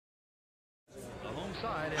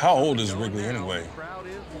How old is Wrigley anyway?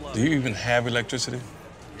 Do you even have electricity?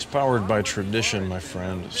 It's powered by tradition, my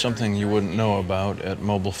friend, something you wouldn't know about at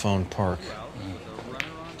Mobile Phone Park.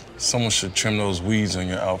 Someone should trim those weeds on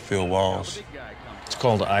your outfield walls. It's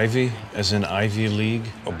called Ivy, as in Ivy League.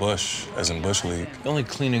 Or Bush, as in Bush League. The only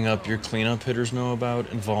cleaning up your cleanup hitters know about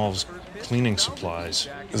involves cleaning supplies.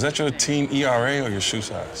 Is that your team ERA or your shoe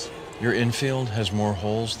size? Your infield has more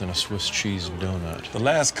holes than a Swiss cheese donut. The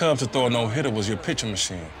last Cub to throw a no-hitter was your pitching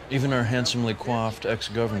machine. Even our handsomely coiffed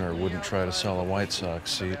ex-governor wouldn't try to sell a White Sox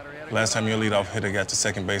seat. Last time your leadoff hitter got to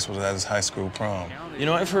second base was at his high school prom. You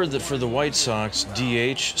know, I've heard that for the White Sox,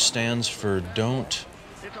 DH stands for don't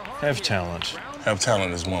have talent. Have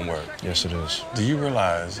talent is one word. Yes, it is. Do you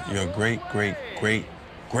realize your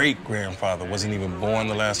great-great-great-great-grandfather wasn't even born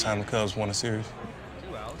the last time the Cubs won a series?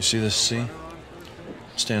 You see this C?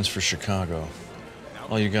 It stands for Chicago.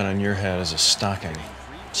 All you got on your head is a stocking,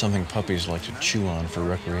 something puppies like to chew on for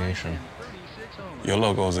recreation. Your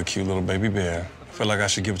logo is a cute little baby bear. I feel like I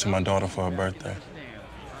should give it to my daughter for her birthday.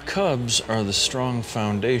 Cubs are the strong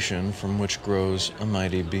foundation from which grows a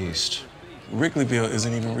mighty beast. Wrigleyville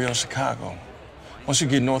isn't even real Chicago. Once you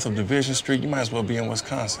get north of Division Street, you might as well be in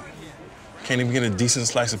Wisconsin. Can't even get a decent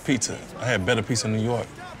slice of pizza. I had better pizza in New York.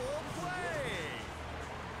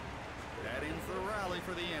 That ends the rally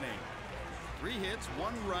for the inning. 3 hits,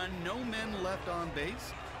 1 run, no men left on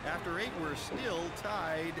base. After 8, we're still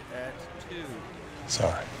tied at 2.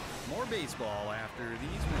 Sorry. More baseball after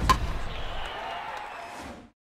these messages.